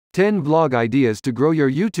10 Vlog Ideas to Grow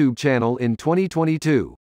Your YouTube Channel in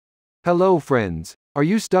 2022. Hello friends, are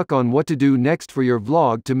you stuck on what to do next for your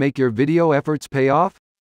vlog to make your video efforts pay off?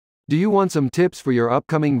 Do you want some tips for your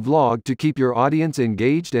upcoming vlog to keep your audience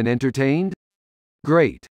engaged and entertained?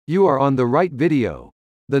 Great, you are on the right video.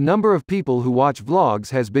 The number of people who watch vlogs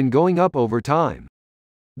has been going up over time.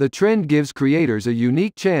 The trend gives creators a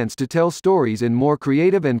unique chance to tell stories in more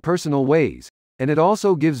creative and personal ways, and it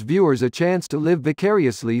also gives viewers a chance to live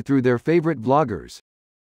vicariously through their favorite vloggers.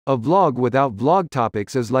 A vlog without vlog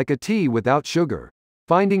topics is like a tea without sugar.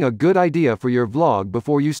 Finding a good idea for your vlog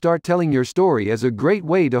before you start telling your story is a great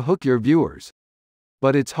way to hook your viewers.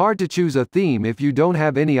 But it's hard to choose a theme if you don't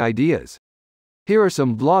have any ideas. Here are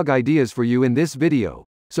some vlog ideas for you in this video,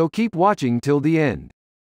 so keep watching till the end.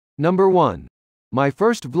 Number 1. My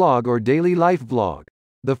first vlog or daily life vlog.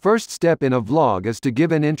 The first step in a vlog is to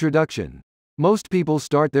give an introduction. Most people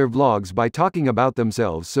start their vlogs by talking about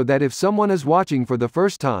themselves so that if someone is watching for the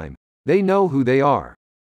first time, they know who they are.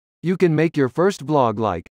 You can make your first vlog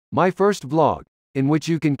like, My First Vlog, in which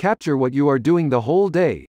you can capture what you are doing the whole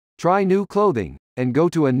day, try new clothing, and go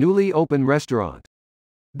to a newly open restaurant.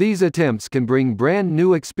 These attempts can bring brand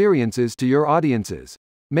new experiences to your audiences.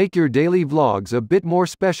 Make your daily vlogs a bit more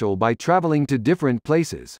special by traveling to different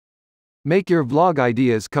places. Make your vlog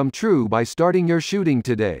ideas come true by starting your shooting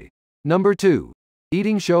today. Number 2.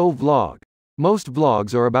 Eating show vlog. Most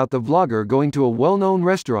vlogs are about the vlogger going to a well-known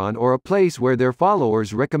restaurant or a place where their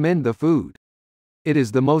followers recommend the food. It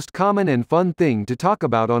is the most common and fun thing to talk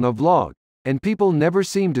about on a vlog, and people never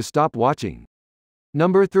seem to stop watching.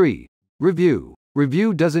 Number 3. Review.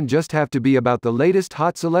 Review doesn't just have to be about the latest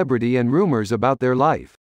hot celebrity and rumors about their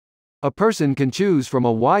life. A person can choose from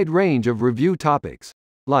a wide range of review topics,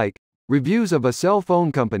 like reviews of a cell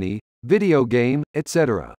phone company, video game,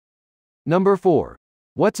 etc. Number 4.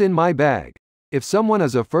 What's in my bag? If someone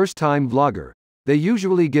is a first-time vlogger, they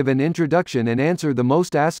usually give an introduction and answer the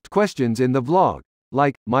most asked questions in the vlog,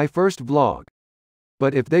 like, my first vlog.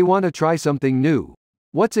 But if they want to try something new,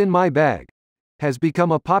 what's in my bag has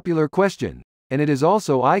become a popular question, and it is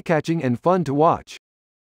also eye-catching and fun to watch.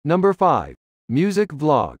 Number 5. Music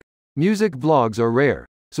vlog. Music vlogs are rare,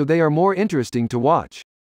 so they are more interesting to watch.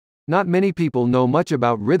 Not many people know much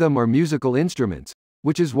about rhythm or musical instruments,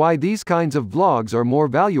 which is why these kinds of vlogs are more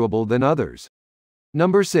valuable than others.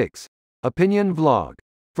 Number 6. Opinion vlog.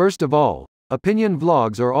 First of all, opinion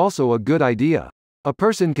vlogs are also a good idea. A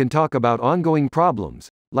person can talk about ongoing problems,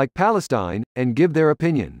 like Palestine, and give their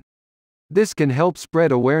opinion. This can help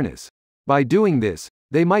spread awareness. By doing this,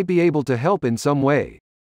 they might be able to help in some way.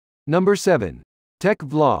 Number 7. Tech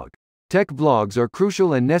vlog. Tech vlogs are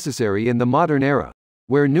crucial and necessary in the modern era,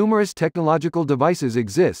 where numerous technological devices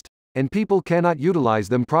exist, and people cannot utilize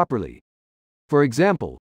them properly. For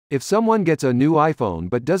example, if someone gets a new iPhone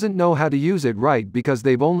but doesn't know how to use it right because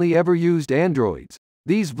they've only ever used Androids,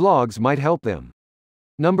 these vlogs might help them.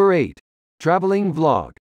 Number 8. Traveling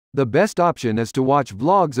vlog. The best option is to watch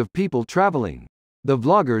vlogs of people traveling. The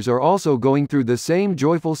vloggers are also going through the same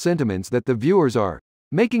joyful sentiments that the viewers are,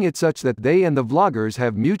 making it such that they and the vloggers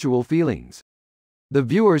have mutual feelings. The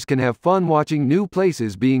viewers can have fun watching new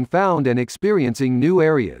places being found and experiencing new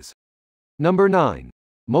areas. Number 9.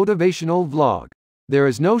 Motivational vlog. There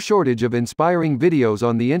is no shortage of inspiring videos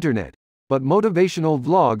on the internet, but motivational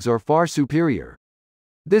vlogs are far superior.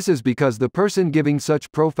 This is because the person giving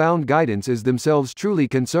such profound guidance is themselves truly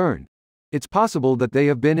concerned. It's possible that they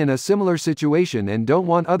have been in a similar situation and don't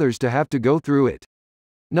want others to have to go through it.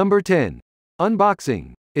 Number 10.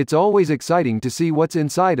 Unboxing. It's always exciting to see what's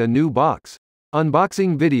inside a new box.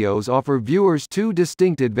 Unboxing videos offer viewers two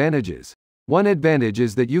distinct advantages. One advantage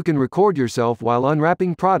is that you can record yourself while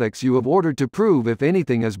unwrapping products you have ordered to prove if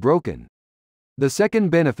anything is broken. The second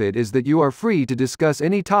benefit is that you are free to discuss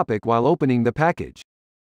any topic while opening the package.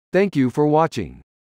 Thank you for watching.